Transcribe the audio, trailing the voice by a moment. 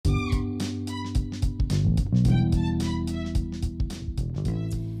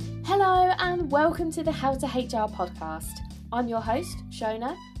Welcome to the How to HR podcast. I'm your host,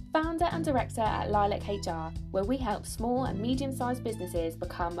 Shona, founder and director at Lilac HR, where we help small and medium-sized businesses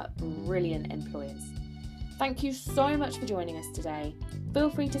become brilliant employers. Thank you so much for joining us today. Feel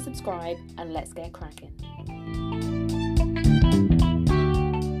free to subscribe and let's get cracking.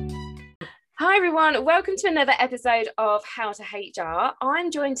 Hi everyone, welcome to another episode of How to HR.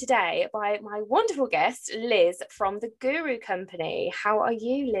 I'm joined today by my wonderful guest, Liz from the Guru Company. How are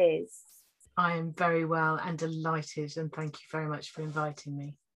you, Liz? I am very well and delighted, and thank you very much for inviting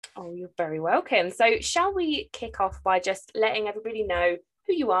me. Oh, you're very welcome. So shall we kick off by just letting everybody know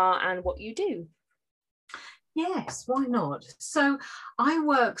who you are and what you do? Yes, why not? So I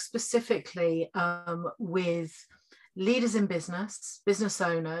work specifically with leaders in business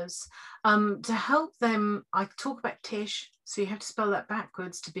owners, to help them. I talk about TISH, so you have to spell that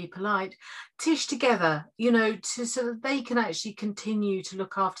backwards to be polite. TISH together, so that they can actually continue to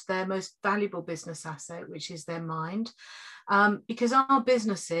look after their most valuable business asset, which is their mind. Because our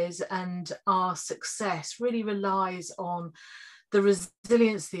businesses and our success really relies on the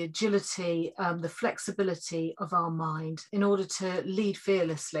resilience, the agility, the flexibility of our mind in order to lead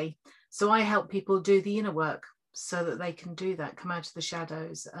fearlessly. So I help people do the inner work so that they can do that, come out of the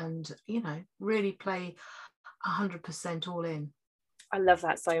shadows and, really play 100% all in. I love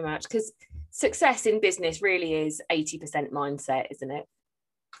that so much, because success in business really is 80% mindset, isn't it?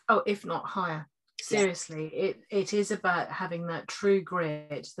 Oh, if not higher. Seriously, yeah. It is about having that true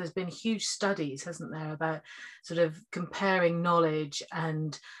grit. There's been huge studies, hasn't there, about sort of comparing knowledge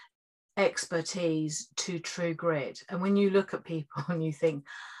and expertise to true grit. And when you look at people and you think,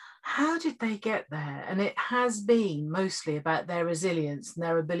 how did they get there? And it has been mostly about their resilience and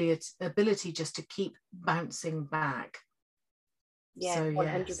their ability just to keep bouncing back. Yeah, so,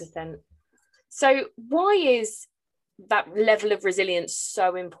 100%. Yes. So why is that level of resilience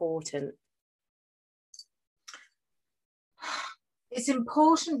so important? It's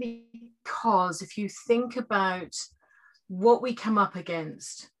important because if you think about what we come up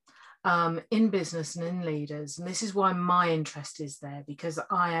against in business and in leaders, and this is why my interest is there, because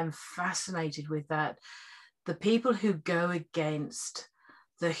I am fascinated with that, the people who go against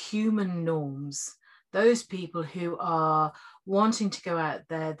the human norms, those people who are wanting to go out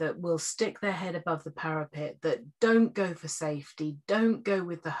there, that will stick their head above the parapet, that don't go for safety, don't go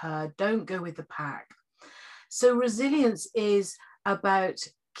with the herd, don't go with the pack. So resilience is about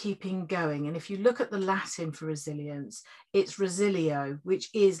keeping going. And if you look at the Latin for resilience, it's resilio, which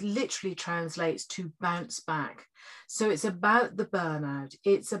is literally translates to bounce back. So it's about the burnout.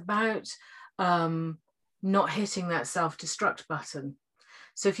 It's about not hitting that self-destruct button.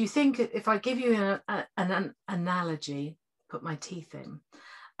 So if I give you an analogy, put my teeth in,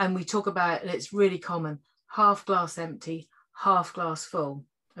 and we talk about, and it's really common, half glass empty, half glass full,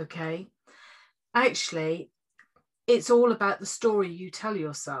 okay? Actually, it's all about the story you tell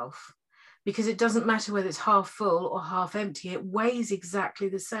yourself, because it doesn't matter whether it's half full or half empty, it weighs exactly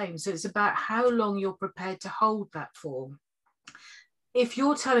the same. So it's about how long you're prepared to hold that for. If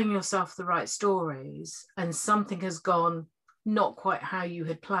you're telling yourself the right stories and something has gone not quite how you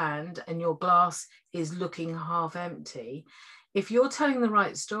had planned and your glass is looking half empty, if you're telling the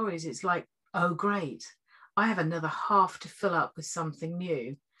right stories, it's like, oh great, I have another half to fill up with something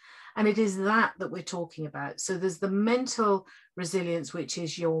new. And it is that we're talking about. So there's the mental resilience, which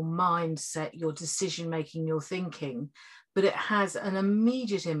is your mindset, your decision making, your thinking, but it has an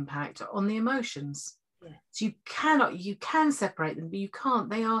immediate impact on the emotions. Yeah. So you can separate them, but you can't.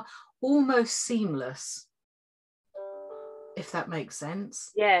 They are almost seamless, if that makes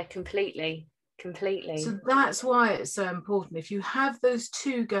sense. Yeah, completely. So that's why it's so important. If you have those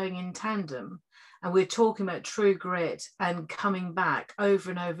two going in tandem, and we're talking about true grit and coming back over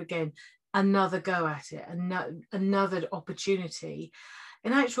and over again, another go at it, another opportunity.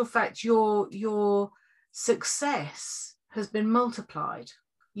 In actual fact, your success has been multiplied.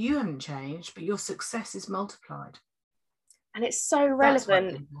 You haven't changed, but your success is multiplied. And it's so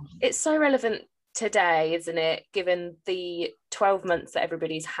relevant. It's so relevant today, isn't it? Given the 12 months that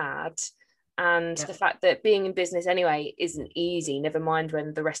everybody's had. And the fact that being in business anyway isn't easy, never mind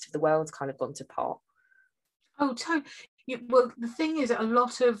when the rest of the world's kind of gone to pot. Oh, totally. Well, the thing is, a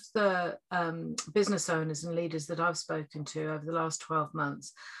lot of the business owners and leaders that I've spoken to over the last 12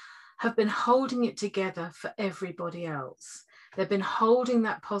 months have been holding it together for everybody else. They've been holding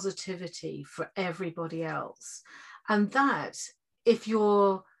that positivity for everybody else. And that, if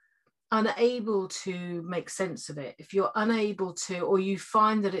you're unable to make sense of it, if you're unable to, or you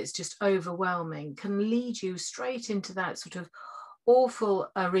find that it's just overwhelming, can lead you straight into that sort of awful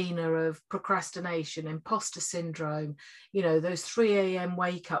arena of procrastination, imposter syndrome, you know, those 3 a.m.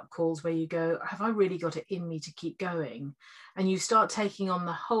 wake up calls where you go, have I really got it in me to keep going? And you start taking on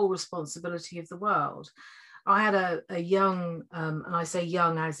the whole responsibility of the world. I had a young, and I say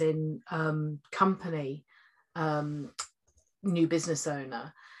young as in company, new business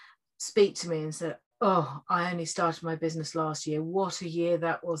owner, speak to me and said, oh, I only started my business last year. What a year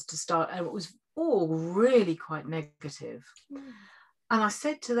that was to start. And it was all really quite negative. And I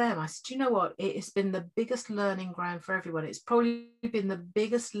said to them, I said, you know what? It has been the biggest learning ground for everyone. It's probably been the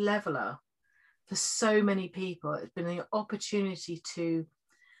biggest leveler for so many people. It's been the opportunity to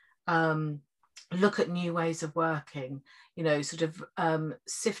look at new ways of working, you know, sort of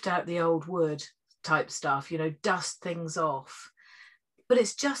sift out the old wood type stuff, you know, dust things off. But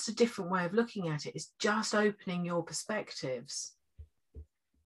it's just a different way of looking at it. It's just opening your perspectives.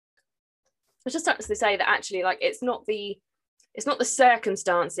 I just started to say that actually, like, it's not the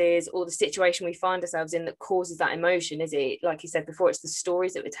circumstances or the situation we find ourselves in that causes that emotion, is it? Like you said before, it's the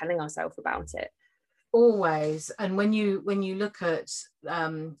stories that we're telling ourselves about it. Always. And when you look at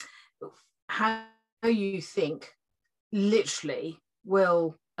how you think literally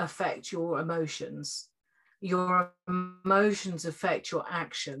will affect your emotions. Your emotions affect your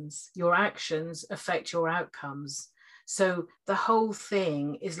actions affect your outcomes. So the whole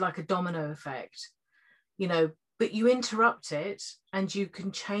thing is like a domino effect, you know, but you interrupt it and you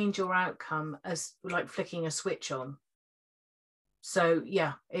can change your outcome as like flicking a switch on. So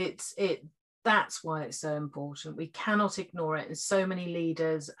yeah, that's why it's so important. We cannot ignore it. And so many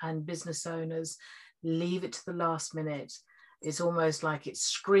leaders and business owners leave it to the last minute. It's almost like it's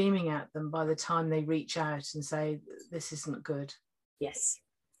screaming at them by the time they reach out and say, this isn't good. Yes.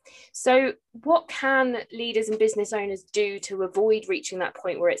 So what can leaders and business owners do to avoid reaching that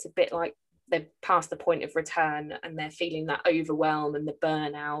point where it's a bit like they're past the point of return and they're feeling that overwhelm and the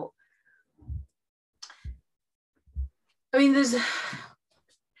burnout? I mean, there's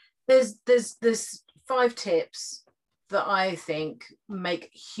 5 tips that I think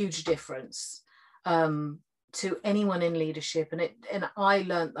make huge difference to anyone in leadership, and I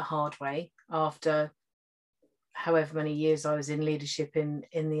learned the hard way after however many years I was in leadership in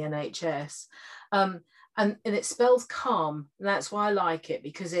the NHS, and it spells calm, and that's why I like it,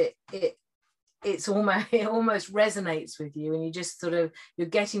 because it almost resonates with you, and you just sort of, you're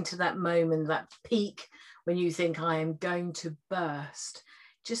getting to that moment, that peak when you think I am going to burst.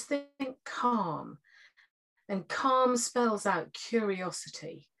 Just think calm, and calm spells out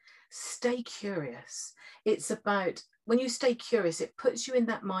curiosity. Stay curious. It's about, when you stay curious, it puts you in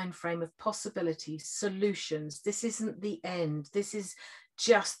that mind frame of possibilities, solutions. This isn't the end. This is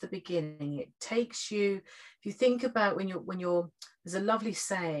just the beginning. It takes you, if you think about when you're, there's a lovely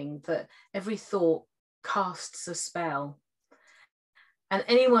saying that every thought casts a spell. And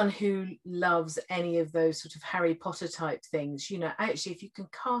anyone who loves any of those sort of Harry Potter type things, you know, actually, if you can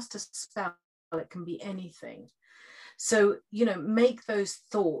cast a spell, it can be anything. So, you know, make those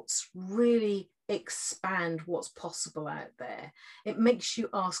thoughts really expand what's possible out there. It makes you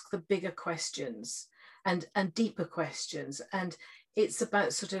ask the bigger questions and deeper questions. And it's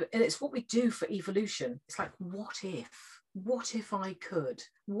about sort of, and it's what we do for evolution. It's like, what if I could?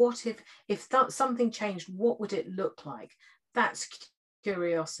 What if that something changed, what would it look like? That's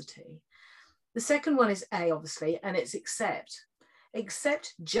curiosity. The second one is A, obviously, and it's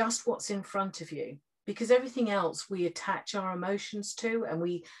accept just what's in front of you, because everything else we attach our emotions to, and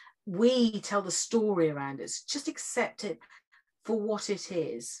we tell the story around it. So just accept it for what it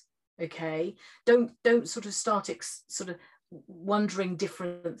is. Okay, don't sort of start sort of wondering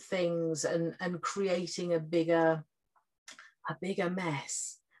different things and creating a bigger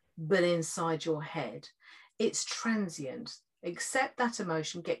mess, but inside your head. It's transient. Accept that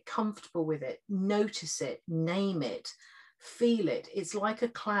emotion, get comfortable with it, notice it, name it, feel it. It's like a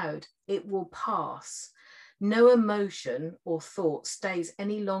cloud, it will pass. No emotion or thought stays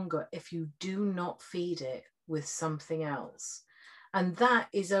any longer if you do not feed it with something else. And that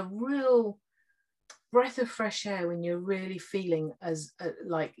is a real breath of fresh air when you're really feeling as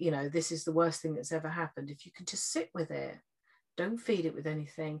like, you know, this is the worst thing that's ever happened. If you can just sit with it, don't feed it with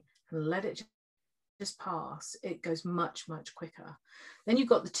anything, and let it just pass, it goes much, much quicker. Then you've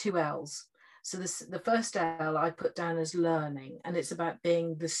got the 2 L's. So the first L I put down as learning, and it's about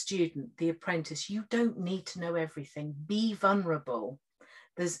being the student, the apprentice. You don't need to know everything. Be vulnerable.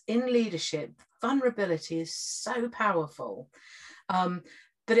 There's, in leadership, vulnerability is so powerful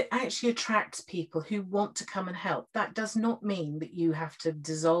that it actually attracts people who want to come and help. That does not mean that you have to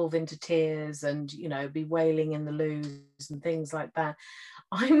dissolve into tears and, you know, be wailing in the loos and things like that.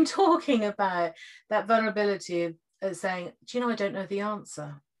 I'm talking about that vulnerability of saying, do you know, I don't know the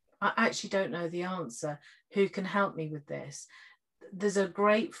answer. I actually don't know the answer. Who can help me with this? There's a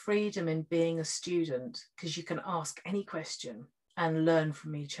great freedom in being a student, because you can ask any question and learn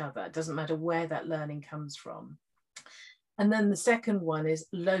from each other. It doesn't matter where that learning comes from. And then the second one is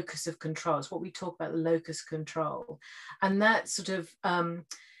locus of control. It's what we talk about, the locus control. And that sort of,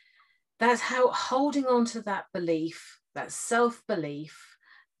 that's how holding on to that belief, that self-belief,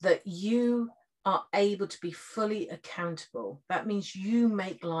 that you are able to be fully accountable. That means you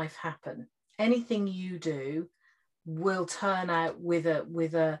make life happen. Anything you do will turn out with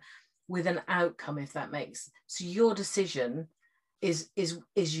an outcome, if that makes. So your decision is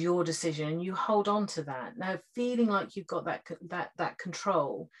your decision, and you hold on to that. Now, feeling like you've got that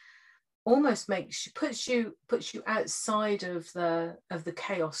control almost puts you outside of the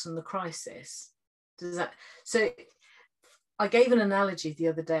chaos and the crisis. Does that? So I gave an analogy the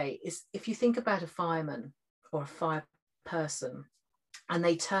other day, is if you think about a fireman or a fire person, and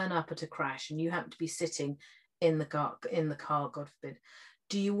they turn up at a crash and you happen to be sitting in the car, God forbid,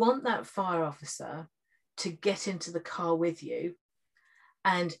 do you want that fire officer to get into the car with you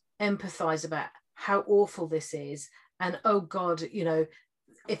and empathize about how awful this is, and oh God, you know,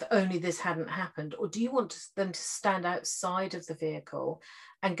 if only this hadn't happened? Or do you want them to stand outside of the vehicle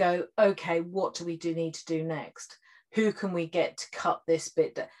and go, okay, what do we need to do next? Who can we get to cut this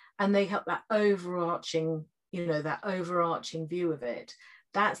bit? And they have that overarching, you know, that overarching view of it.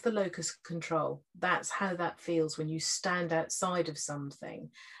 That's the locus control. That's how that feels when you stand outside of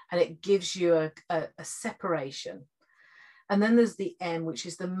something, and it gives you a separation. And then there's the M, which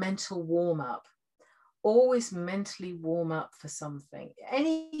is the mental warm up. Always mentally warm up for something.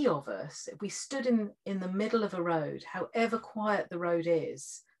 Any of us, if we stood in the middle of a road, however quiet the road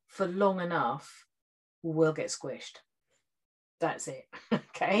is, for long enough, we'll get squished. That's it.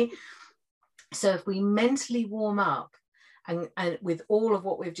 Okay. So if we mentally warm up, and with all of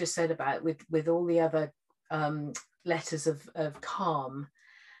what we've just said about, with all the other letters of calm,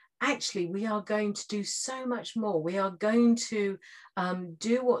 actually we are going to do so much more. We are going to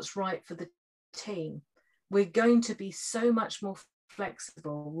do what's right for the team. We're going to be so much more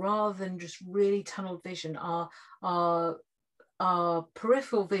flexible, rather than just really tunnel vision. Our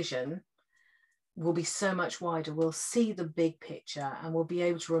peripheral vision will be so much wider. We'll see the big picture, and we'll be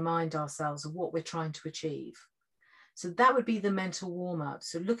able to remind ourselves of what we're trying to achieve. So that would be the mental warm up.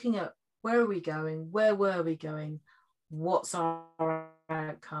 So looking at, where are we going? Where were we going? What's our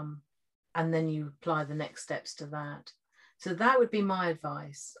outcome? And then you apply the next steps to that. So that would be my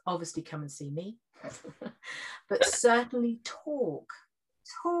advice. Obviously, come and see me, but certainly talk.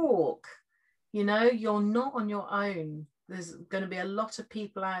 You know, you're not on your own. There's going to be a lot of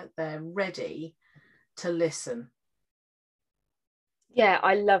people out there ready to listen. Yeah,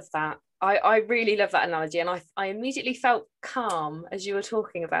 I love that. I really love that analogy, and I immediately felt calm as you were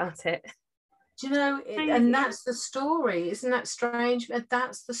talking about it. Do you know, and that's the story. Isn't that strange?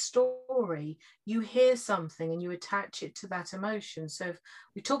 That's the story. You hear something and you attach it to that emotion. So if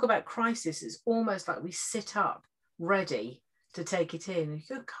we talk about crisis, it's almost like we sit up ready to take it in.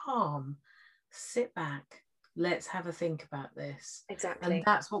 You're calm, sit back, let's have a think about this. Exactly. And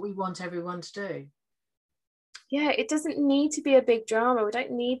that's what we want everyone to do. Yeah, it doesn't need to be a big drama.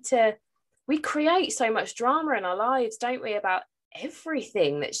 We create so much drama in our lives, don't we, about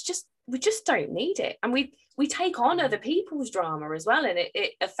everything that's just, we just don't need it. And we take on other people's drama as well, and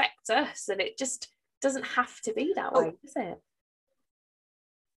it affects us, and it just doesn't have to be that way, does it?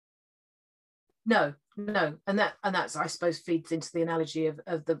 No. And that's, I suppose, feeds into the analogy of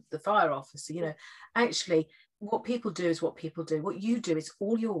the fire officer. You know, actually what people do is what people do. What you do is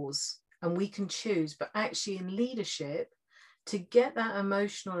all yours, and we can choose. But actually in leadership, to get that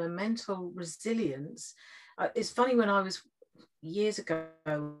emotional and mental resilience, it's funny, when I was years ago,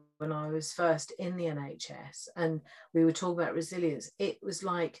 when I was first in the NHS and we were talking about resilience, it was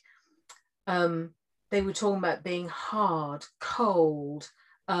like they were talking about being hard, cold,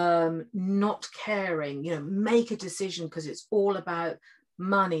 not caring, you know, make a decision because it's all about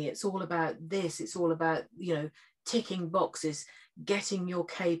money, it's all about this, it's all about, you know, ticking boxes, getting your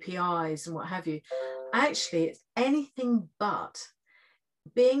KPIs and what have you. Actually, it's anything but.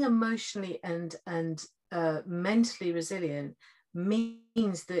 Being emotionally and mentally resilient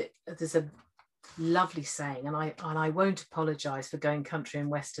means that there's a lovely saying, and I won't apologize for going country and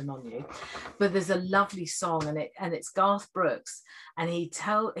western on you, but there's a lovely song, and it's Garth Brooks, and he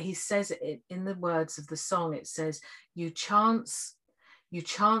says it in the words of the song. It says, you chance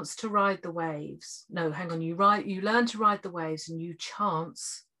to ride the waves. No, hang on. You learn to ride the waves, and you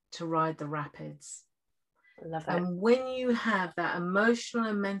chance to ride the rapids. I love it. And when you have that emotional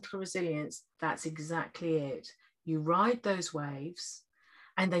and mental resilience, that's exactly it. You ride those waves,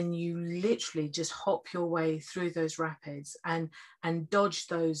 and then you literally just hop your way through those rapids and dodge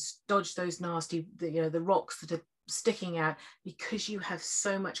those nasty, the rocks that are sticking out, because you have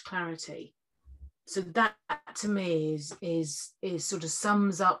so much clarity. So that to me is sort of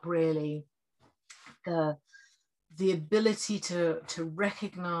sums up really the ability to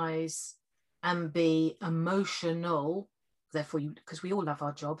recognize and be emotional. Therefore, because we all love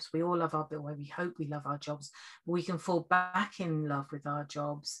our jobs, we all love we hope we love our jobs, we can fall back in love with our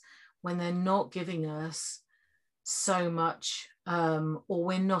jobs when they're not giving us so much, or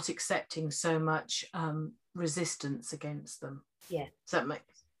we're not accepting so much resistance against them. Yeah. So that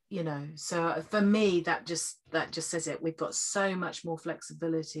makes, so for me, that just says it. We've got so much more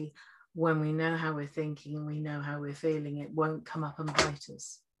flexibility when we know how we're thinking and we know how we're feeling. It won't come up and bite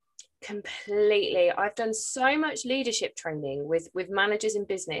us. Completely. I've done so much leadership training with managers in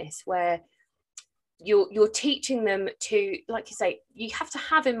business where you're teaching them to, like you say, you have to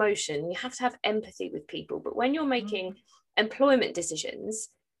have emotion, you have to have empathy with people, but when you're making employment decisions,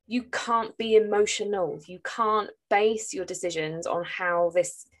 you can't be emotional. You can't base your decisions on how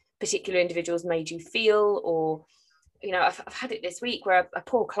this particular individual's made you feel. Or I've had it this week where a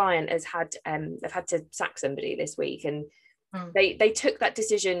poor client has had they've had to sack somebody this week, and they took that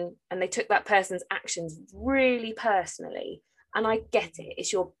decision and they took that person's actions really personally. And I get it.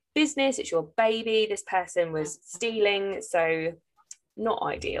 It's your business, it's your baby. This person was stealing, so not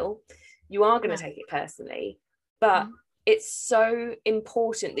ideal. You are going to take it personally, but it's so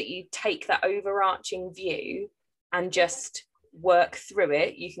important that you take that overarching view and just work through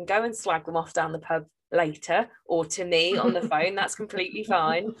it. You can go and slag them off down the pub later, or to me on the phone, that's completely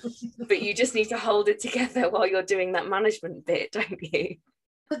fine, but you just need to hold it together while you're doing that management bit, don't you?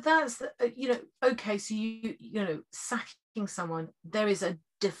 But that's okay, so you sacking someone, there is a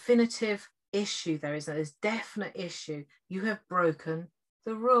definitive issue. There's definite issue. You have broken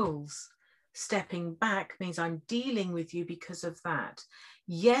the rules. Stepping back means I'm dealing with you because of that.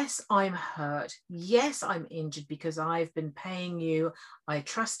 Yes, I'm hurt. Yes, I'm injured because I've been paying you, I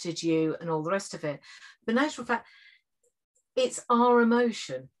trusted you, and all the rest of it. But in actual fact, it's our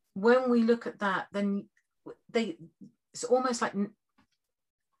emotion. When we look at that, then it's almost like,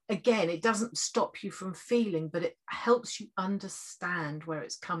 again, it doesn't stop you from feeling, but it helps you understand where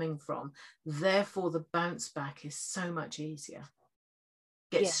it's coming from. Therefore, the bounce back is so much easier.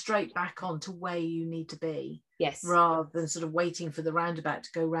 Get straight back on to where you need to be. Yes. Rather than sort of waiting for the roundabout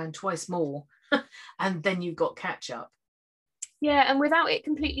to go round twice more and then you've got catch up. Yeah, and without it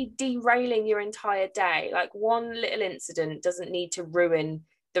completely derailing your entire day. Like one little incident doesn't need to ruin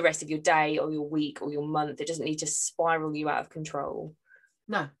the rest of your day or your week or your month. It doesn't need to spiral you out of control.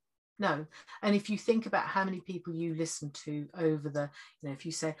 No. And if you think about how many people you listen to over if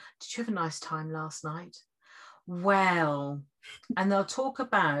you say, did you have a nice time last night? Well, and they'll talk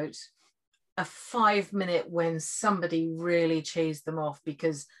about a 5 minute when somebody really cheesed them off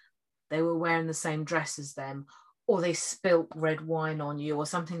because they were wearing the same dress as them, or they spilt red wine on you or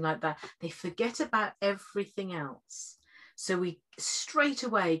something like that. They forget about everything else. So we straight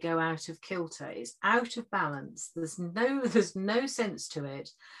away go out of kilter. It's out of balance. There's no sense to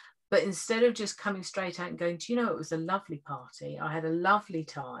it. But instead of just coming straight out and going, do you know, it was a lovely party. I had a lovely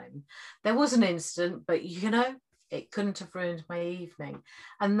time. There was an incident, but it couldn't have ruined my evening.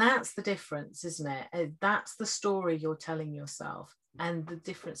 And that's the difference, isn't it? That's the story you're telling yourself. And the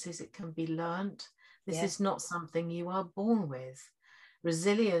difference is it can be learned. This is not something you are born with.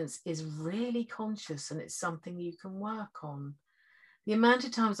 Resilience is really conscious, and it's something you can work on. The amount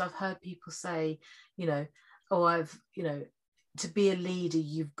of times I've heard people say, to be a leader,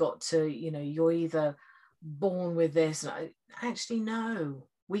 you've got to, you're either born with this. Actually, no,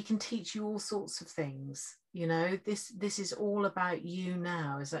 we can teach you all sorts of things. This is all about you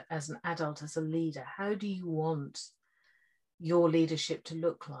now as an adult, as a leader. How do you want your leadership to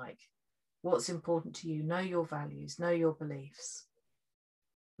look like? What's important to you? Know your values, know your beliefs.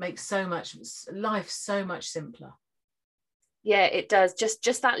 Makes life so much simpler. Yeah, it does.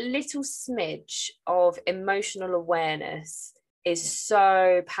 Just that little smidge of emotional awareness is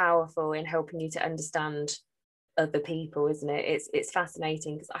so powerful in helping you to understand other people, isn't it? It's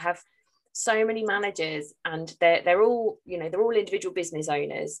fascinating because I have so many managers, and they're all individual business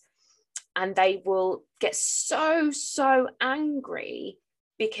owners, and they will get so angry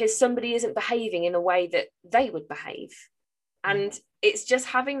because somebody isn't behaving in a way that they would behave. And it's just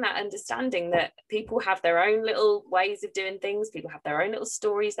having that understanding that people have their own little ways of doing things. People have their own little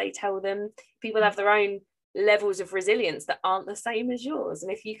stories they tell them. People have their own levels of resilience that aren't the same as yours.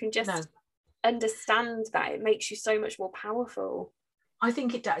 And if you can just understand that, it makes you so much more powerful. I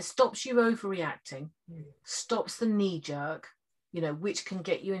think it does. It stops you overreacting, stops the knee jerk, which can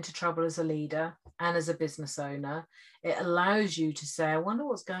get you into trouble as a leader and as a business owner. It allows you to say, I wonder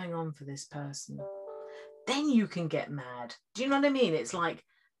what's going on for this person. Then you can get mad. Do you know what I mean? It's like,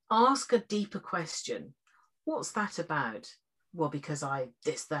 ask a deeper question. What's that about? Well, because I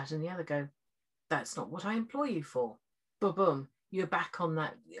this, that, and the other. Go, that's not what I employ you for. Boom, boom. You're back on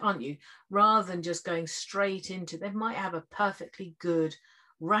that, aren't you? Rather than just going straight into, they might have a perfectly good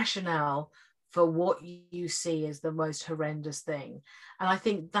rationale for what you see as the most horrendous thing. And I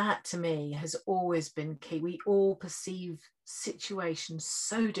think that, to me, has always been key. We all perceive situations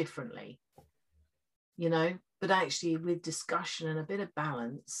so differently, but actually with discussion and a bit of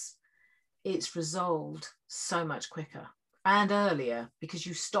balance, it's resolved so much quicker and earlier, because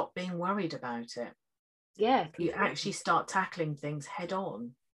you stop being worried about it. Yeah, completely. You actually start tackling things head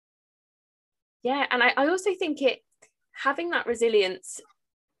on. Yeah, and I also think having that resilience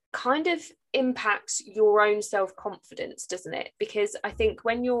kind of impacts your own self-confidence, doesn't it? Because I think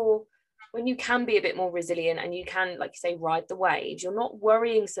when you can be a bit more resilient and you can, like you say, ride the waves, you're not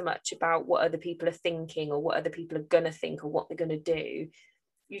worrying so much about what other people are thinking or what other people are going to think or what they're going to do.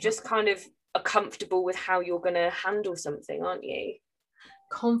 You just kind of are comfortable with how you're going to handle something, aren't you?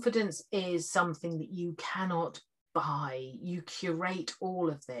 Confidence is something that you cannot buy. You curate all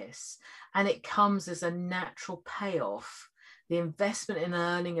of this, and it comes as a natural payoff. The investment in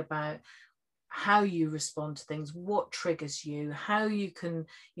learning about how you respond to things, what triggers you, how you can,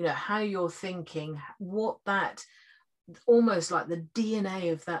 how you're thinking, what that, almost like the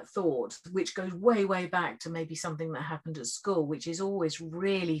DNA of that thought, which goes way, way back to maybe something that happened at school, which is always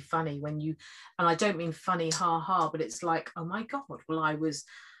really funny when you, and I don't mean funny, ha ha, but it's like, oh my God,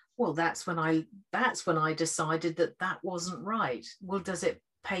 that's when I decided that wasn't right. Well, does it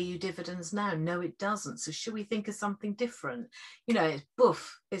pay you dividends now? No, it doesn't. So should we think of something different? It's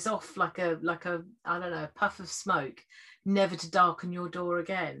boof, it's off like a I don't know, a puff of smoke, never to darken your door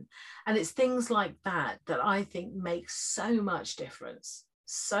again. And it's things like that I think make so much difference.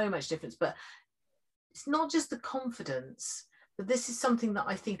 But it's not just the confidence, but this is something that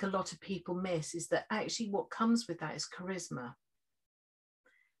I think a lot of people miss, is that actually what comes with that is charisma.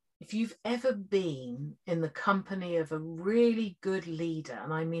 If you've ever been in the company of a really good leader,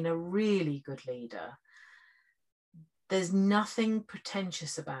 and I mean a really good leader, there's nothing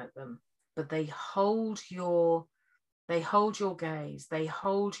pretentious about them, but they hold your gaze, they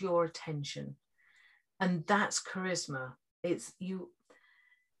hold your attention, and that's charisma. It's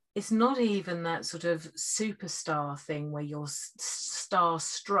not even that sort of superstar thing where you're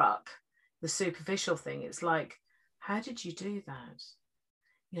starstruck, the superficial thing. It's like, how did you do that?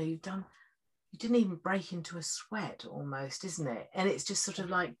 You didn't even break into a sweat almost, isn't it? And it's just sort of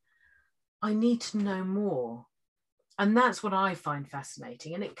like, I need to know more. And that's what I find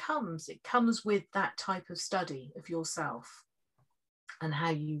fascinating. And it comes with that type of study of yourself and how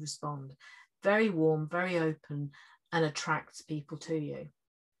you respond. Very warm, very open, and attracts people to you.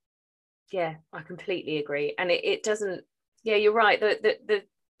 Yeah, I completely agree. And it doesn't, yeah, you're right. The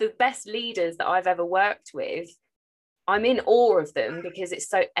best leaders that I've ever worked with, I'm in awe of them because it's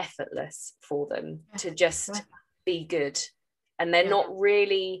so effortless for them to just be good. And they're not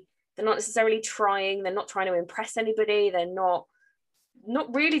necessarily trying. They're not trying to impress anybody. They're not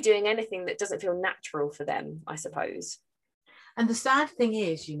really doing anything that doesn't feel natural for them, I suppose. And the sad thing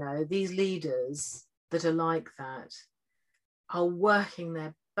is, these leaders that are like that are working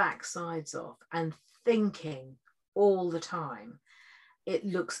their backsides off and thinking all the time. It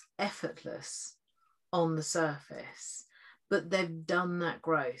looks effortless on the surface, but they've done that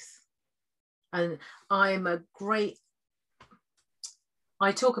growth. And I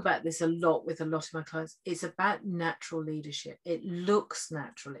talk about this a lot with a lot of my clients. It's about natural leadership. It looks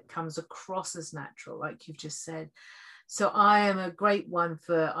natural. It comes across as natural, like you've just said. So I am a great one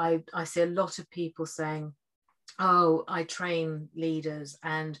for, I see a lot of people saying, oh, I train leaders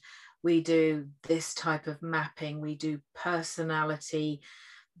and we do this type of mapping. We do personality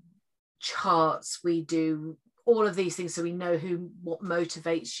charts. We do all of these things so we know what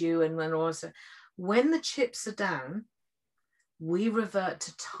motivates you. And then also, when the chips are down, we revert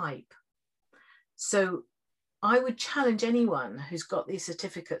to type. So I would challenge anyone who's got these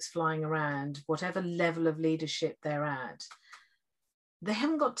certificates flying around, whatever level of leadership they're at, they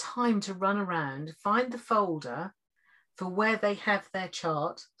haven't got time to run around, find the folder for where they have their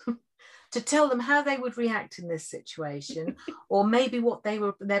chart to tell them how they would react in this situation, or maybe what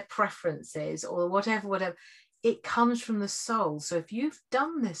their preference is, or whatever. It comes from the soul. So if you've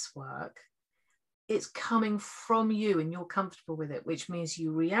done this work, it's coming from you and you're comfortable with it, which means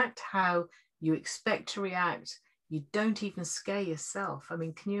you react how you expect to react. You don't even scare yourself. I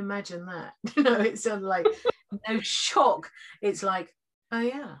mean, can you imagine that? It's like no shock. It's like, oh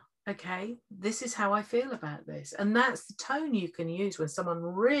yeah, okay, this is how I feel about this. And that's the tone you can use when someone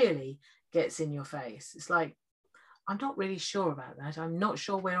really gets in your face. It's like, I'm not really sure about that. I'm not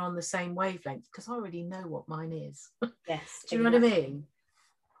sure we're on the same wavelength, because I already know what mine is. Yes. Do you know what I mean?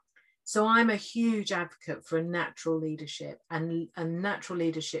 So I'm a huge advocate for a natural leadership, and natural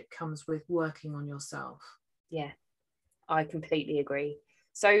leadership comes with working on yourself. Yeah, I completely agree.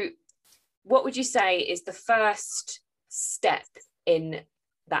 So what would you say is the first step in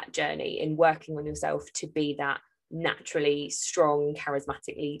that journey, in working on yourself to be that naturally strong,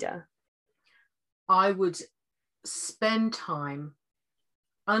 charismatic leader? I would spend time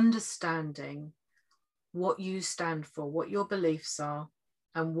understanding what you stand for, what your beliefs are,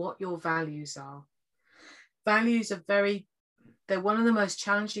 and what your values are. Values are they're one of the most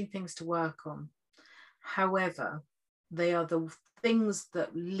challenging things to work on. However, they are the things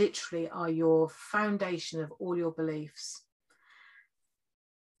that literally are your foundation of all your beliefs.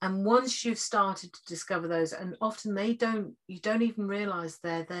 And once you've started to discover those, and often you don't even realize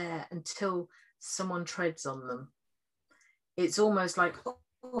they're there until someone treads on them. It's almost like,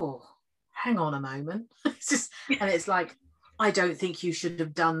 oh, hang on a moment. And it's like, I don't think you should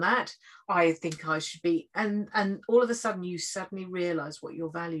have done that. I think I should be. And all of a sudden you suddenly realize what your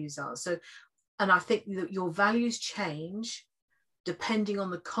values are. So, and I think that your values change depending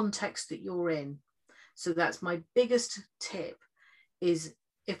on the context that you're in. So that's my biggest tip, is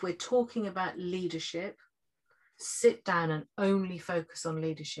if we're talking about leadership, sit down and only focus on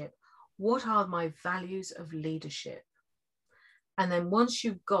leadership. What are my values of leadership? And then once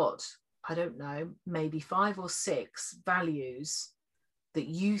you've got, I don't know, maybe 5 or 6 values that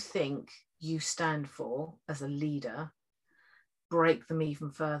you think you stand for as a leader, break them even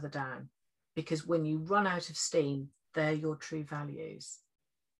further down. Because when you run out of steam, they're your true values.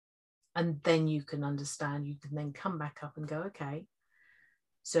 And then you can understand, you can then come back up and go, okay,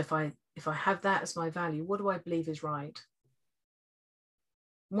 so if I have that as my value, what do I believe is right?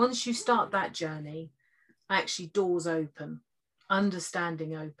 Once you start that journey, actually doors open,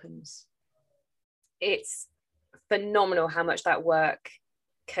 understanding opens. It's phenomenal how much that work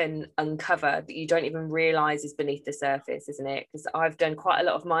can uncover that you don't even realize is beneath the surface, isn't it? Because I've done quite a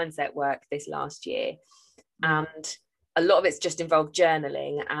lot of mindset work this last year, and a lot of it's just involved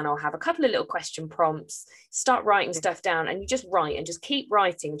journaling, and I'll have a couple of little question prompts, start writing stuff down, and you just write and just keep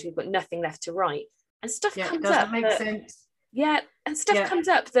writing until you've got nothing left to write, and stuff comes up. Doesn't make sense. Yeah, and stuff comes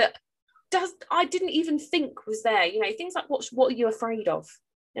up that I didn't even think was there. Things like what are you afraid of?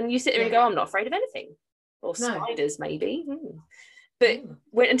 And you sit there and go, I'm not afraid of anything. Or spiders, maybe.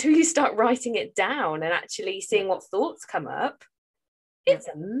 But until you start writing it down and actually seeing what thoughts come up, it's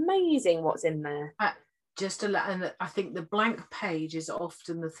amazing what's in there. And I think the blank page is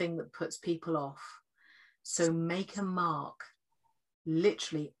often the thing that puts people off. So make a mark,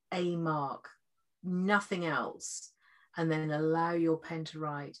 literally a mark, nothing else. And then allow your pen to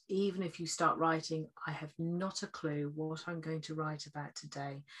write. Even if you start writing, I have not a clue what I'm going to write about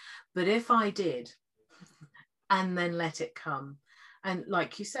today. But if I did, and then let it come. And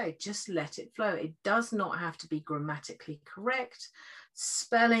like you say, just let it flow. It does not have to be grammatically correct.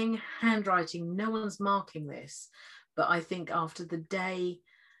 Spelling, handwriting, no one's marking this. But I think after the day,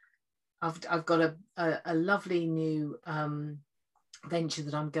 I've got a lovely new venture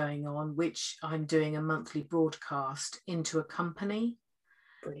that I'm going on, which I'm doing a monthly broadcast into a company.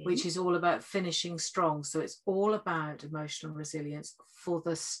 Brilliant. Which is all about finishing strong. So it's all about emotional resilience for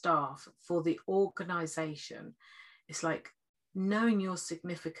the staff, for the organization. It's like knowing your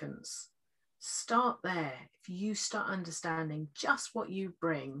significance. Start there. If you start understanding just what you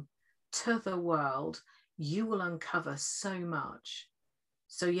bring to the world, you will uncover so much.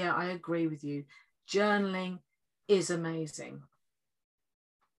 So yeah, I agree with you. Journaling is amazing.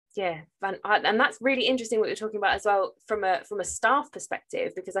 Yeah, and that's really interesting what you're talking about as well from a staff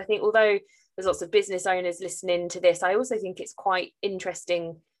perspective, because I think although there's lots of business owners listening to this, I also think it's quite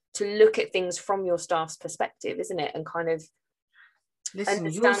interesting to look at things from your staff's perspective, isn't it? And kind of listen,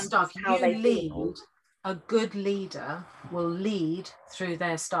 your staff, how they lead. A good leader will lead through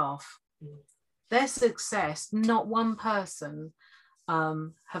their staff. Their success, not one person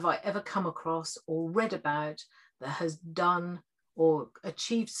have I ever come across or read about that has done or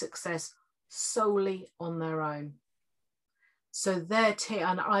achieved success solely on their own. So their team,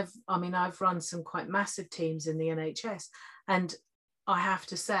 and I've run some quite massive teams in the NHS, and I have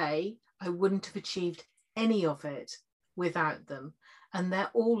to say I wouldn't have achieved any of it without them. and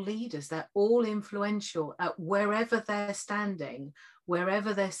they're all leaders, they're all influential at wherever they're standing,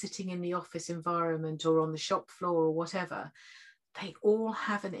 wherever they're sitting in the office environment or on the shop floor or whatever. They all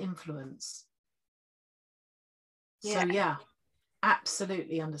have an influence. So yeah,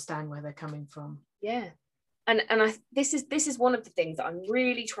 absolutely understand where they're coming from. Yeah. And this is one of the things that I'm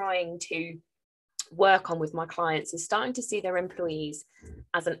really trying to work on with my clients, is starting to see their employees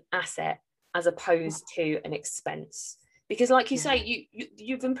as an asset as opposed to an expense. Because like you say,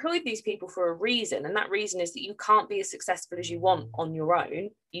 you've employed these people for a reason, and that reason is that you can't be as successful as you want on your own.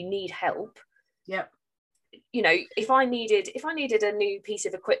 You need help. Yep. You know, if I needed a new piece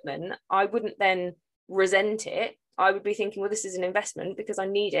of equipment, I wouldn't then resent it. I would be thinking, well, this is an investment because I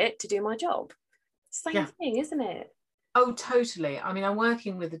need it to do my job. Same thing, isn't it? Oh, totally. I mean, I'm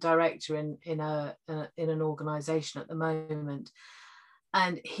working with a director in an organization at the moment,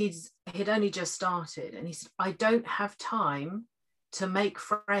 and he'd only just started, and he said, I don't have time to make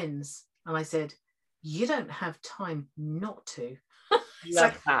friends. And I said, you don't have time not to.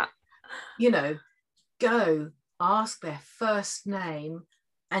 Love that. You know, go ask their first name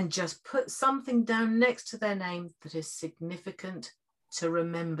and just put something down next to their name that is significant to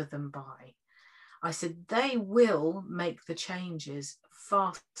remember them by. I said, they will make the changes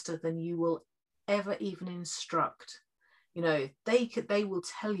faster than you will ever even instruct. You know, they will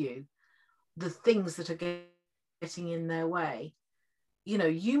tell you the things that are getting in their way. You know,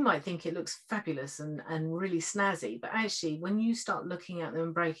 you might think it looks fabulous and really snazzy, but actually when you start looking at them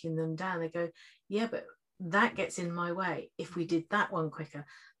and breaking them down, they go, yeah, but that gets in my way. If we did that one quicker.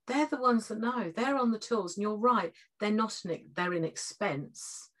 They're the ones that know. They're on the tools. And you're right, they're in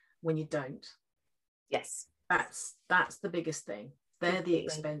expense when you don't. Yes. That's the biggest thing. They're the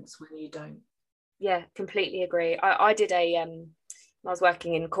expense when you don't. Yeah, completely agree. I did when I was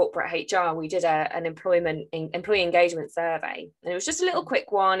working in corporate HR, we did an employee engagement survey, and it was just a little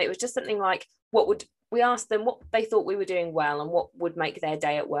quick one. It was just something like, we asked them what they thought we were doing well and what would make their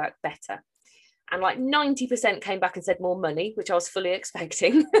day at work better. And like 90% came back and said more money, which I was fully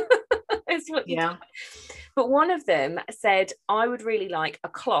expecting. But one of them said, I would really like a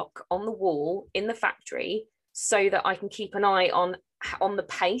clock on the wall in the factory so that I can keep an eye on the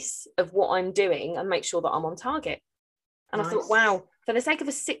pace of what I'm doing and make sure that I'm on target. And nice. I thought, wow, for the sake of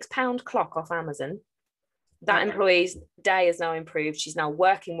a £6 clock off Amazon, that employee's day has now improved. She's now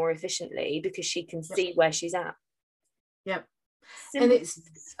working more efficiently because she can see where she's at. Yep. And it's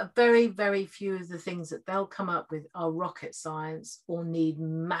a very, very few of the things that they'll come up with are rocket science or need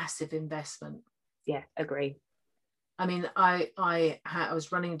massive investment. Yeah, agree. I mean, I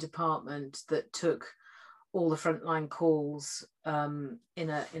was running a department that took all the frontline calls in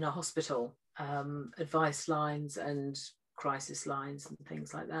a hospital, advice lines and crisis lines and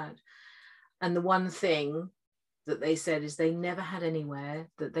things like that. And the one thing that they said is they never had anywhere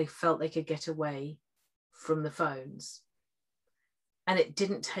that they felt they could get away from the phones. And it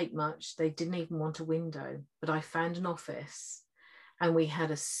didn't take much. They didn't even want a window, but I found an office and we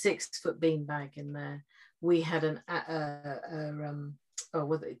had a 6-foot beanbag in there. We had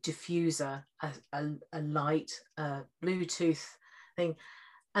diffuser, a light, a Bluetooth thing.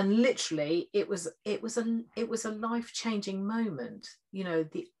 And literally it was a life-changing moment. You know,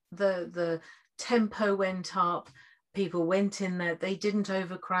 the tempo went up, people went in there, they didn't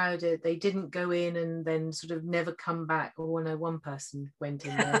overcrowd it, they didn't go in and then sort of never come back. Oh no, one person went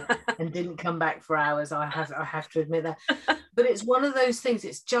in there and didn't come back for hours. I have to admit that. But it's one of those things,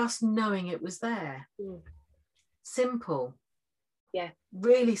 it's just knowing it was there. Simple. Yeah.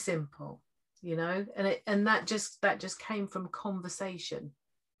 Really simple, you know, and that just came from conversation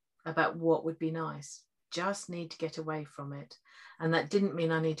about what would be nice. Just need to get away from it. And that didn't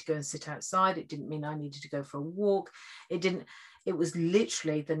mean I need to go and sit outside. It didn't mean I needed to go for a walk. It was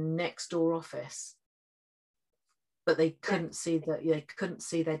literally the next door office. But they couldn't see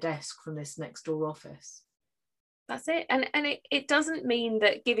their desk from this next door office. That's it. And it doesn't mean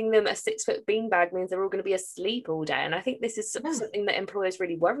that giving them a 6-foot beanbag means they're all going to be asleep all day. And I think this is something that employers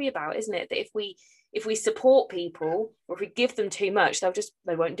really worry about, isn't it? That if we support people, or if we give them too much,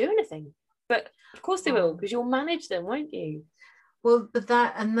 they won't do anything. But of course they will, because you'll manage them, won't you? Well, but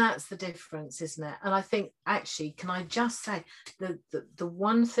that's the difference, isn't it? And I think, actually, can I just say the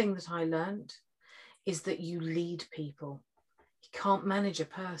one thing that I learned is that you lead people. You can't manage a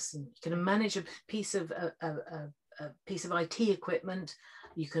person. You can manage a piece of IT equipment.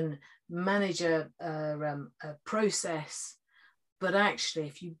 You can manage a process. But actually,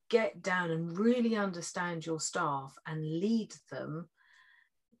 if you get down and really understand your staff and lead them,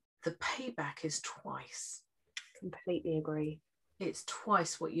 the payback is twice. Completely agree. It's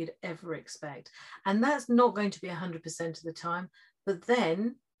twice what you'd ever expect. And that's not going to be 100% of the time. But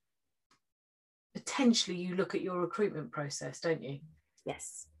then potentially you look at your recruitment process, don't you?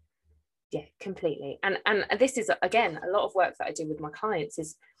 Yes. Yeah, completely. And this is, again, a lot of work that I do with my clients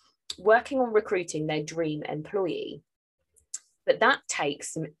is working on recruiting their dream employee. But that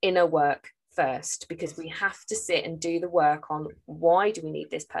takes some inner work first, because we have to sit and do the work on why do we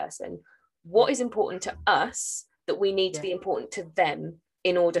need this person? What is important to us that we need to be important to them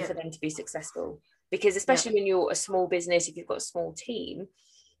in order for them to be successful? Because especially when you're a small business, if you've got a small team,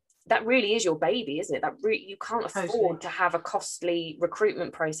 that really is your baby, isn't it? That you can't afford to have a costly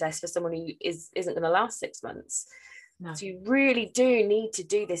recruitment process for someone who isn't going to last 6 months. No. So you really do need to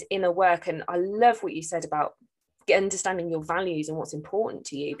do this inner work. And I love what you said about understanding your values and what's important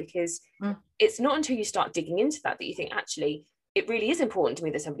to you, because it's not until you start digging into that you think, actually, it really is important to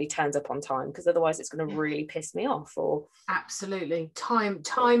me that somebody turns up on time, because otherwise it's going to really piss me off. Or absolutely,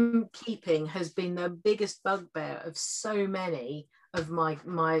 timekeeping has been the biggest bugbear of so many of my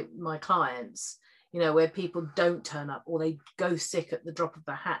clients, you know, where people don't turn up or they go sick at the drop of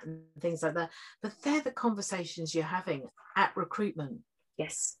the hat and things like that. But they're the conversations you're having at recruitment.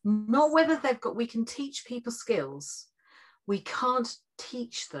 Yes. Not whether we can teach people skills. We can't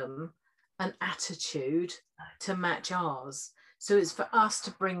teach them an attitude to match ours. So it's for us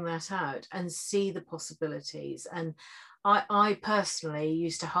to bring that out and see the possibilities. And I personally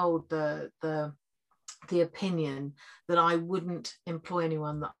used to hold the opinion that I wouldn't employ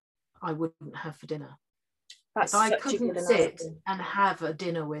anyone that I wouldn't have for dinner. If I couldn't sit and have a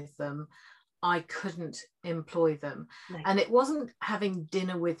dinner with them, I couldn't employ them. No. And it wasn't having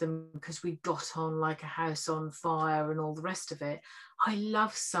dinner with them because we got on like a house on fire and all the rest of it. I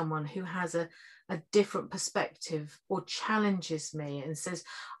love someone who has a different perspective or challenges me and says,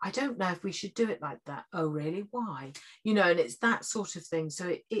 I don't know if we should do it like that. Oh, really? Why? You know, and it's that sort of thing.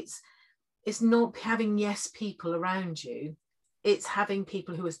 So it's not having yes people around you. It's having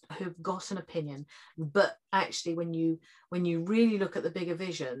people who've got an opinion, but actually when you really look at the bigger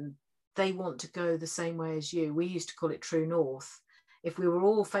vision, they want to go the same way as you. We used to call it true north. If we were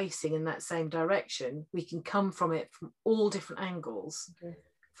all facing in that same direction, we can come from it from all different angles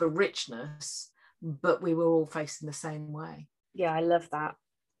for richness, but we were all facing the same way. Yeah, I love that.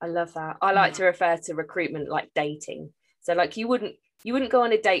 I like to refer to recruitment like dating. So like you wouldn't go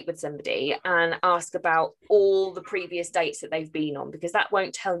on a date with somebody and ask about all the previous dates that they've been on, because that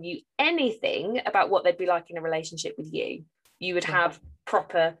won't tell you anything about what they'd be like in a relationship with you. You would have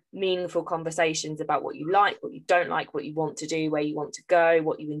proper, meaningful conversations about what you like, what you don't like, what you want to do, where you want to go,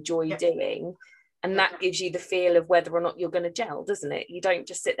 what you enjoy doing. And that gives you the feel of whether or not you're going to gel, doesn't it? You don't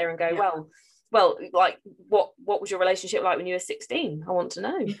just sit there and go, well, like what was your relationship like when you were 16? I want to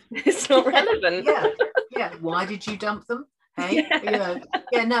know. It's not relevant. Yeah. Why did you dump them? Hey,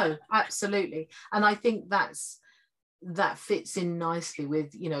 no, absolutely. And I think that fits in nicely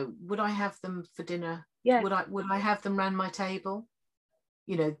with, you know, would I have them for dinner? Yeah. Would I have them around my table?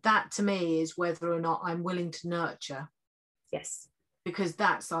 You know, that to me is whether or not I'm willing to nurture. Yes. Because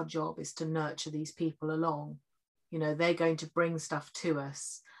that's our job, is to nurture these people along. You know, they're going to bring stuff to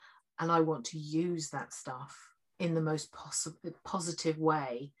us, and I want to use that stuff in the most positive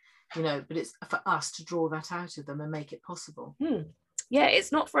way, you know, but it's for us to draw that out of them and make it possible. Yeah,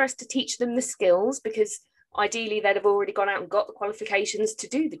 it's not for us to teach them the skills, because ideally they'd have already gone out and got the qualifications to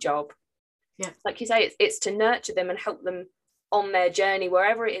do the job. Yeah, like you say, it's to nurture them and help them on their journey,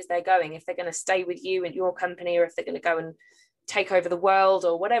 wherever it is they're going. If they're going to stay with you and your company, or if they're going to go and take over the world,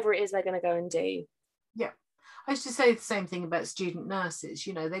 or whatever it is they're going to go and do. Yeah, I used to say the same thing about student nurses.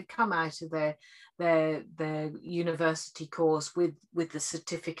 You know, they'd come out of their university course with the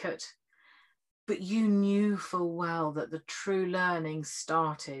certificate, but you knew full well that the true learning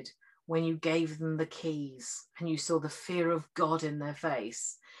started when you gave them the keys and you saw the fear of God in their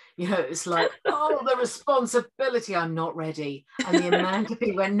face. You know, it's like, oh, the responsibility, I'm not ready. And the amount of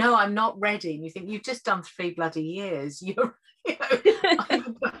people went, no, I'm not ready. And you think, you've just done 3 bloody years.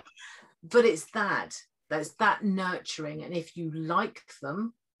 But it's that's that nurturing. And if you like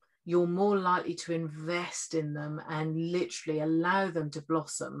them, you're more likely to invest in them and literally allow them to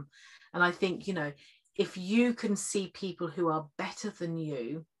blossom. And I think, you know, if you can see people who are better than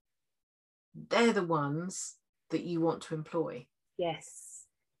you, they're the ones that you want to employ. Yes.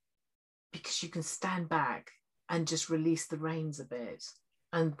 Because you can stand back and just release the reins a bit.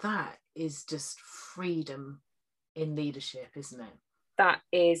 And that is just freedom in leadership, isn't it? That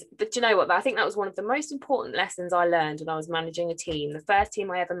is, but you know what? I think that was one of the most important lessons I learned when I was managing a team. The first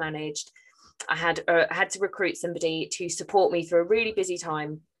team I ever managed, I had to recruit somebody to support me through a really busy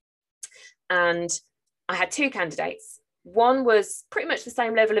time. And I had 2 candidates. One was pretty much the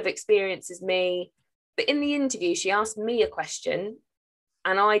same level of experience as me, But in the interview, she asked me a question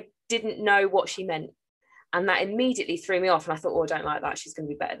and I didn't know what she meant. And that immediately threw me off. And I thought, oh, I don't like that. She's going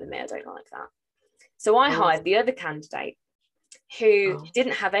to be better than me. I don't like that. So I hired the other candidate who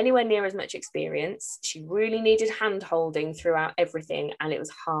didn't have anywhere near as much experience. She really needed hand holding throughout everything. And it was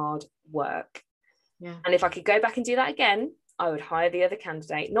hard work. Yeah. And if I could go back and do that again, I would hire the other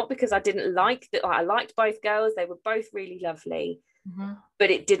candidate. Not because I didn't like that. I liked both girls. They were both really lovely. Mm-hmm. But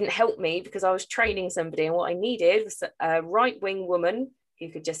it didn't help me because I was training somebody. And what I needed was a right-wing woman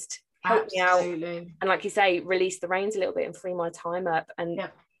who could just help me out. And like you say, release the reins a little bit and free my time up. And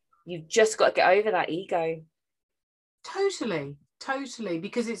you've just got to get over that ego. Totally.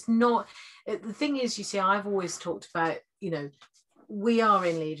 Because it's not, the thing is, you see, I've always talked about, we are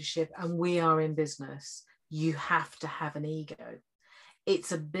in leadership and we are in business. You have to have an ego.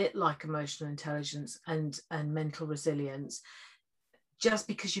 It's a bit like emotional intelligence and mental resilience. Just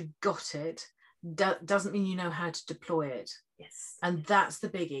because you've got it doesn't mean you know how to deploy it. Yes. And that's the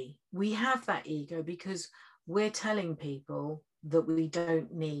biggie. We have that ego because we're telling people that we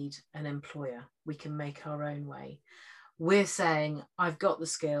don't need an employer. We can make our own way. We're saying, I've got the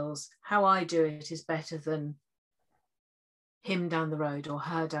skills. How I do it is better than him down the road or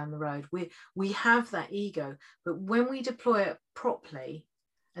her down the road. We have that ego, but when we deploy it properly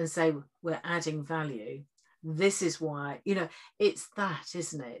and say we're adding value, this is why, it's that,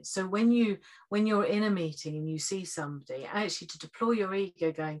 isn't it? So when you're in a meeting and you see somebody, actually to deploy your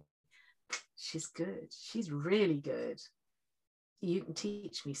ego going, she's good, she's really good, you can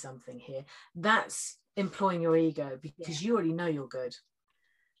teach me something here. That's employing your ego because you already know you're good.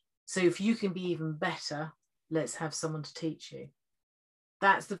 So if you can be even better, let's have someone to teach you.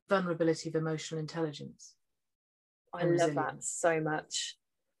 That's the vulnerability of emotional intelligence. I love that so much.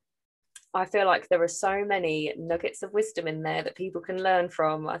 I feel like there are so many nuggets of wisdom in there that people can learn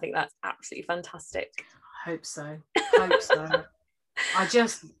from. I think that's absolutely fantastic. I hope so. I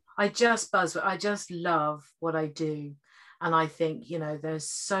just buzz. I just love what I do. And I think, there's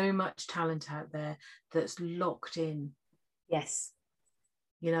so much talent out there that's locked in. Yes.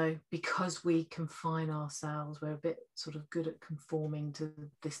 Because we confine ourselves, we're a bit sort of good at conforming to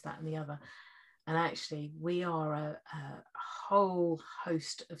this, that, and the other. And actually, we are a whole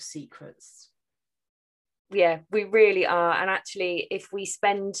host of secrets. Yeah, we really are. And actually, if we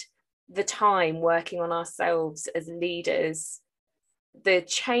spend the time working on ourselves as leaders, the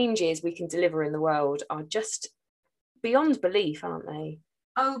changes we can deliver in the world are just beyond belief, aren't they?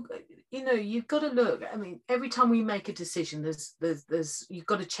 Oh, you've got to look. I mean, every time we make a decision, there's you've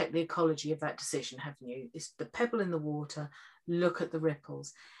got to check the ecology of that decision, haven't you? It's the pebble in the water. Look at the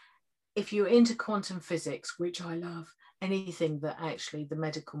ripples. If you're into quantum physics, which I love, anything that actually the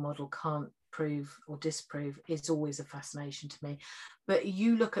medical model can't prove or disprove is always a fascination to me. But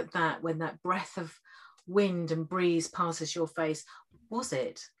you look at that, when that breath of wind and breeze passes your face, was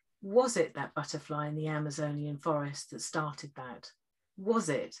it that butterfly in the Amazonian forest that started that? Was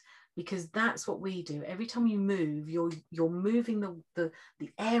it? Because that's what we do. Every time you move, you're moving the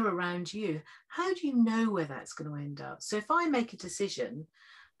air around you. How do you know where that's going to end up? So if I make a decision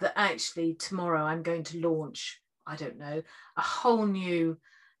that actually tomorrow I'm going to launch, I don't know, a whole new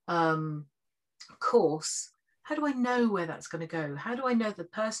course, how do I know where that's going to go? How do I know the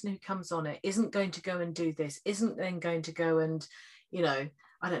person who comes on it isn't going to go and do this, isn't then going to go and,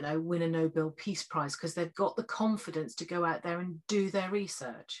 I don't know, win a Nobel Peace Prize because they've got the confidence to go out there and do their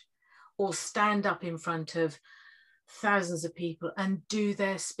research or stand up in front of thousands of people and do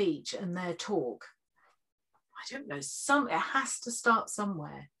their speech and their talk? I don't know, it has to start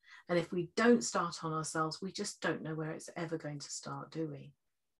somewhere. And if we don't start on ourselves, we just don't know where it's ever going to start, do we?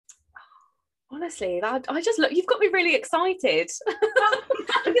 Honestly, I just look, you've got me really excited.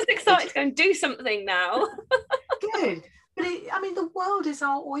 I'm just excited to go and do something now. Good. But the world is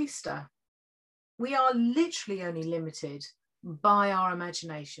our oyster. We are literally only limited by our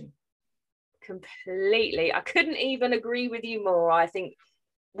imagination. Completely. I couldn't even agree with you more. I think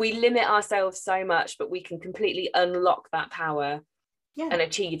we limit ourselves so much, but we can completely unlock that power and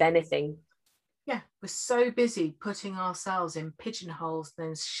achieve anything. Yeah, we're so busy putting ourselves in pigeonholes,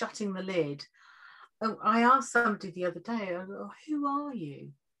 then shutting the lid. I asked somebody the other day, who are you?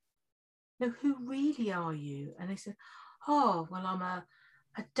 No, who really are you? And they said, oh, well, I'm a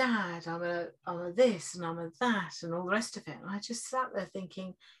dad, I'm a this and I'm a that and all the rest of it. And I just sat there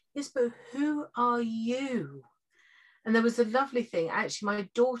thinking, yes, but who are you? And there was a lovely thing. Actually, my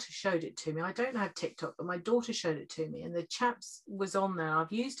daughter showed it to me. I don't have TikTok, but my daughter showed it to me. And the chap was on there.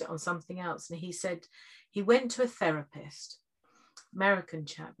 I've used it on something else. And he said he went to a therapist, American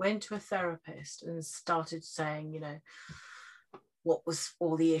chap, went to a therapist and started saying, what was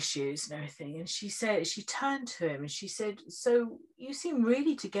all the issues and everything. And she turned to him and she said, so you seem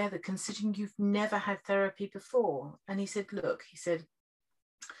really together considering you've never had therapy before. And he said, look, he said,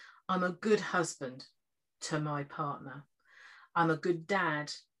 I'm a good husband to my partner. I'm a good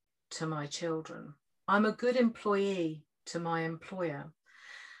dad to my children. I'm a good employee to my employer.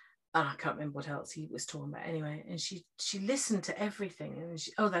 And I can't remember what else he was talking about anyway. And she listened to everything. And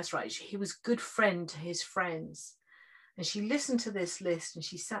oh, that's right. He was a good friend to his friends. And she listened to this list and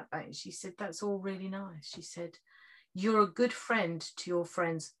she sat back and she said, that's all really nice. She said, you're a good friend to your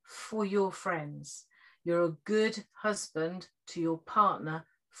friends for your friends. You're a good husband to your partner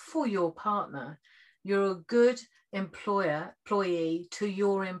for your partner. You're a good employee to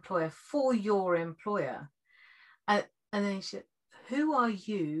your employer for your employer. And then he said, who are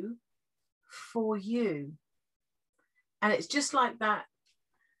you for you? And it's just like that.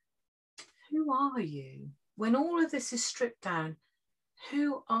 Who are you? When all of this is stripped down,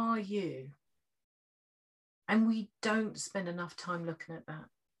 who are you? And we don't spend enough time looking at that.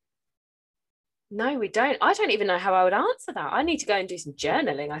 No, we don't. I don't even know how I would answer that. I need to go and do some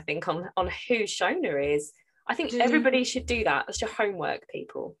journaling, I think, on who Shona is. I think everybody should do that. That's your homework,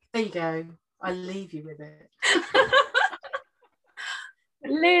 people. There you go. I'll leave you with it.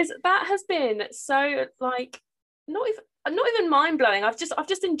 Liz, that has been so, like, not even mind-blowing. I've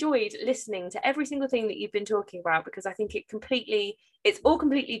just enjoyed listening to every single thing that you've been talking about, because I think it's all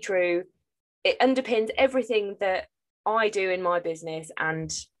completely true. It underpins everything that I do in my business,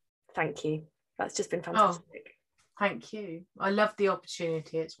 and thank you. That's just been fantastic. Oh, thank you. I love the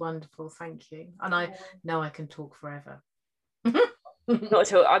opportunity. It's wonderful. Thank you. And I know I can talk forever.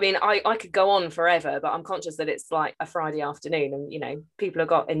 Not at all. I mean, I could go on forever, but I'm conscious that it's like a Friday afternoon and, you know, people have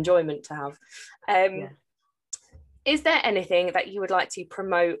got enjoyment to have. Is there anything that you would like to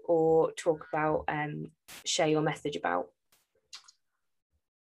promote or talk about, share your message about?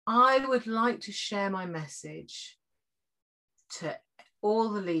 I would like to share my message to all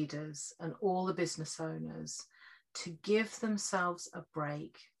the leaders and all the business owners to give themselves a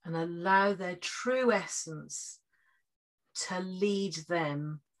break and allow their true essence to lead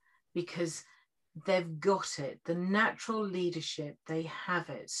them, because they've got it. The natural leadership, they have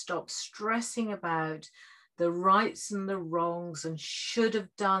it. Stop stressing about the rights and the wrongs and should have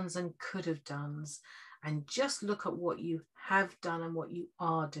dones and could have dones, and just look at what you have done and what you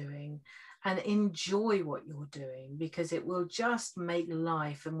are doing, and enjoy what you're doing, because it will just make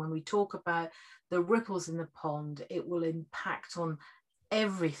life. And when we talk about the ripples in the pond, it will impact on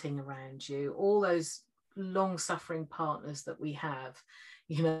everything around you, all those long-suffering partners that we have.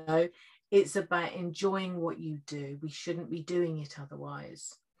 You know, it's about enjoying what you do. We shouldn't be doing it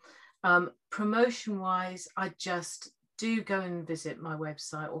otherwise. Promotion wise, I just do go and visit my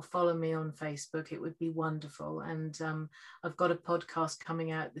website or follow me on Facebook. It would be wonderful. And I've got a podcast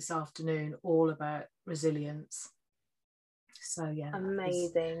coming out this afternoon all about resilience. So yeah,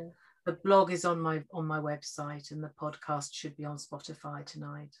 amazing. The blog is on my website, and the podcast should be on Spotify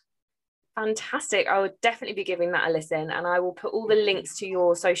tonight. Fantastic. I would definitely be giving that a listen, and I will put all the links to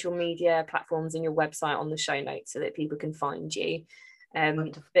your social media platforms and your website on the show notes so that people can find you.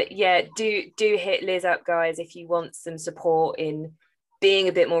 But yeah, do hit Liz up, guys, if you want some support in being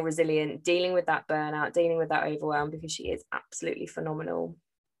a bit more resilient, dealing with that burnout, dealing with that overwhelm, because she is absolutely phenomenal.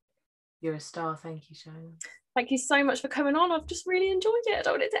 You're a star. Thank you, Shona. Thank you so much for coming on. I've just really enjoyed it. I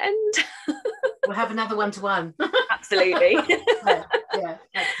don't want it to end. We'll have another one-to-one. Absolutely. yeah,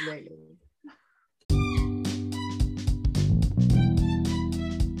 absolutely.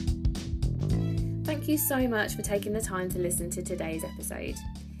 Thank you so much for taking the time to listen to today's episode.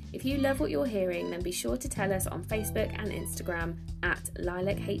 If you love what you're hearing, then be sure to tell us on Facebook and Instagram at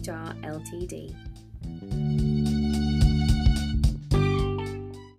LilacHR Ltd.